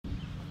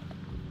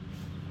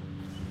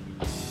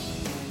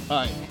All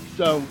right,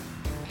 so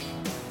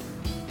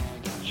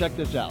check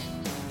this out.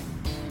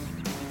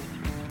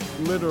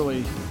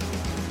 Literally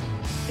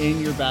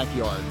in your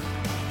backyard.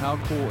 How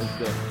cool is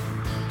this?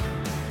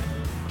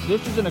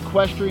 This is an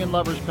equestrian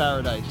lover's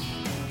paradise.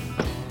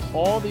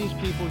 All these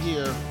people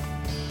here.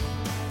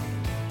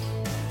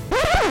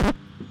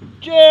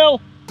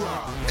 Jail!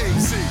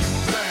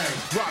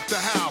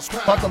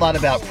 Talked a lot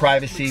about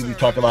privacy. We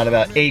talked a lot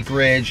about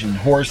acreage and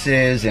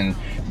horses and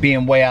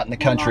being way out in the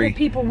country. A lot of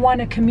people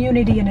want a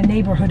community and a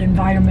neighborhood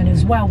environment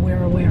as well,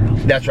 we're aware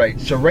of. That's right.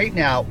 So right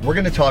now, we're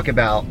going to talk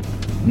about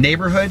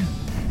neighborhood.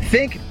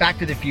 Think Back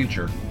to the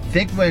Future.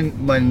 Think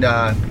when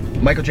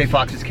Michael J.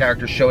 Fox's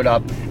character showed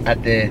up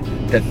at the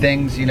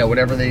things, you know,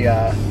 whatever the,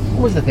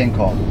 what was the thing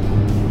called?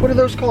 What are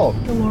those called?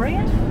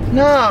 DeLorean?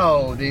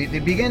 No, the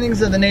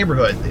beginnings of the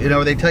neighborhood. You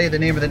know, they tell you the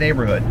name of the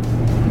neighborhood.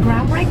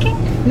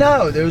 Groundbreaking?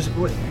 No,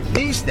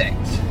 these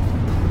things.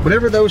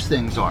 Whatever those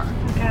things are.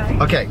 Okay.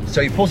 Okay,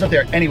 so he pulls up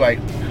there. Anyway,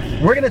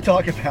 we're gonna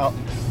talk about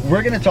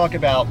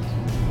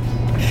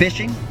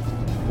fishing.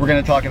 We're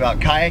gonna talk about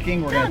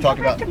kayaking. We're gonna talk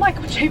about to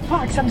Michael J.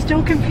 Fox. I'm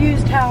still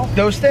confused how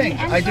those things.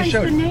 I just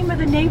showed the name of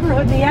the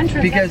neighborhood, the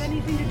entrance because has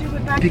anything to do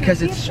with Back to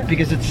the Future.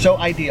 Because it's so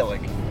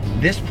idyllic.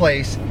 This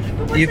place,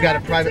 you've got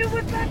a private.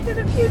 What's that have to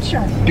do with Back to the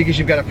Future? Because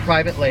you've got a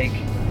private lake.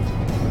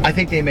 I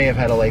think they may have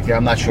had a lake there.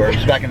 I'm not sure. It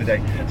was back in the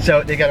day.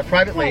 So they got a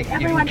private lake.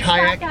 Everyone, you can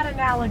kayak. stop that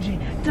analogy.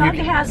 Doug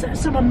has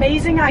some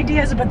amazing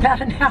ideas, but that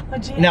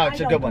analogy. No,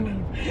 it's a good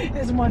one.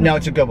 No,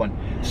 it's a good one.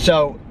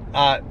 So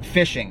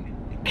fishing,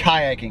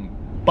 kayaking,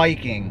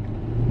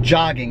 biking,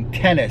 jogging,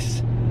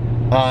 tennis,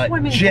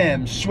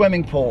 gym,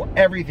 swimming pool,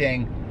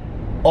 everything,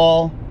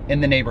 all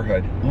in the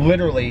neighborhood.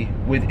 Literally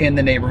within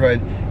the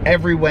neighborhood.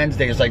 Every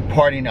Wednesday is like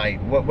party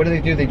night. What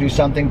do? They do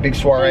something big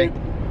soiree.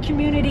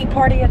 Community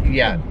party at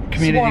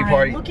community soiree.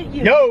 party. Look at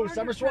you. Yo,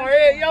 summer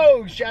soiree.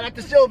 Yo, shout out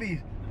to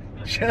Sylvie.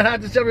 Shout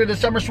out to Sylvie with the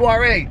summer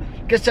soiree.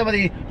 Get some of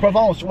the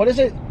Provence. What is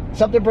it?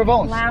 Something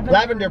Provence.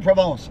 Lavender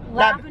Provence.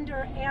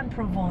 Lavender and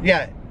Provence.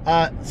 Yeah.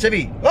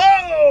 Civi.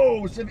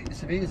 Oh!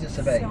 Civi is it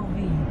Civet?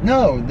 Sylvie.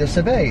 No, the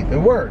Civet, the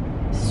word.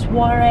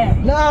 Soiree.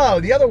 No,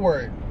 the other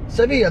word.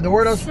 Civi, the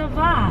word of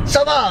Sava.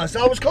 Sava.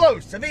 So I was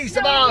close. Civi,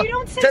 Sava. No, you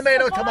don't say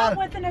tomato, Sava tomato.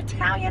 with an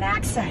Italian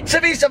accent.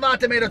 Civi, Sava,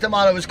 tomato,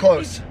 tomato is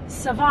close.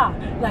 Sava.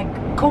 Like,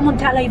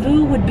 comment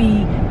allez-vous would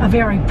be a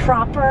very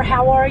proper,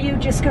 how are you?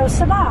 Just go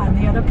Sava.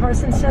 And the other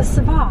person says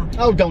Sava.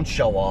 Oh, don't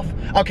show off.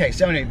 Okay,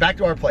 so anyway, back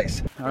to our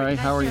place. All right,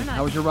 how are you?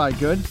 How was your ride?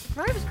 Good?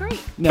 Ride was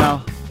great.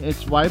 Now,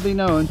 it's widely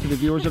known to the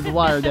viewers of The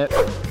Wire that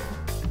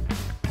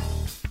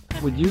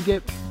would you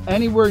get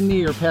anywhere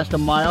near past a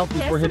mile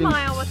before hitting? Past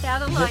a mile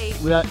without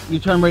a light. You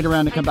turn right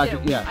around and come back.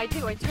 Yeah. I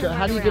do. I turn So right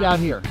how do you around. get out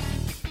here?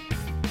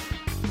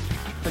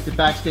 It's like the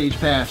backstage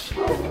pass.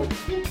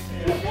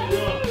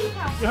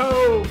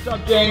 Yo, what's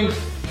up, James?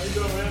 How you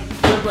doing, man?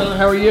 Good, brother.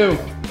 How are you?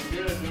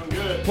 Good, doing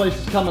good. The place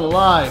is coming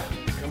alive.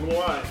 Coming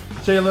alive.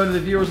 Say hello to the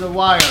viewers of The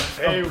Wire.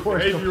 Hey, Of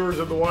course, hey, the viewers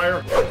of The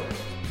Wire.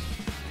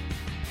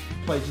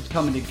 place is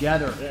coming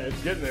together. Yeah,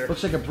 it's getting there.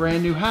 Looks like a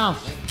brand new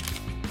house.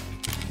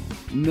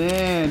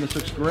 Man, this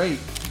looks great.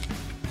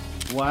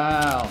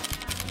 Wow.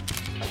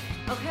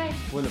 Okay.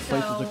 Boy, the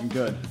place is looking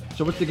good.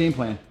 So what's the game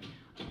plan?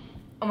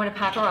 I'm gonna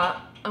pack her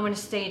up. I'm gonna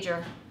stage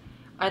her.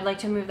 I'd like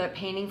to move that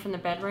painting from the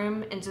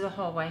bedroom into the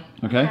hallway.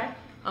 Okay.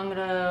 I'm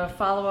gonna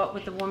follow up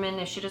with the woman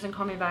if she doesn't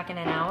call me back in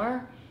an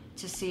hour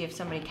to see if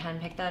somebody can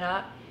pick that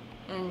up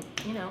and,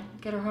 you know,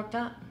 get her hooked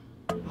up.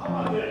 How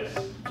about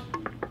this?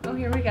 Oh,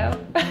 here we go.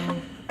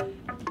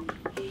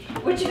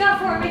 What you got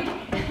for me?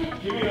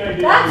 Give me an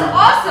idea. That's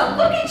awesome.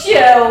 Look at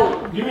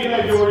you. Give me an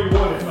idea where you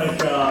want it.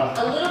 Like,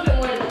 A little bit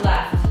more to the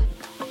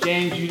left.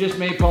 James, you just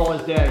made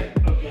Paula's day.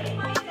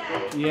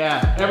 okay.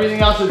 Yeah,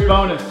 everything else is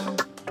bonus.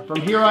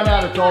 From here on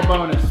out, it's all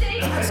bonus.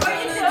 Stage her.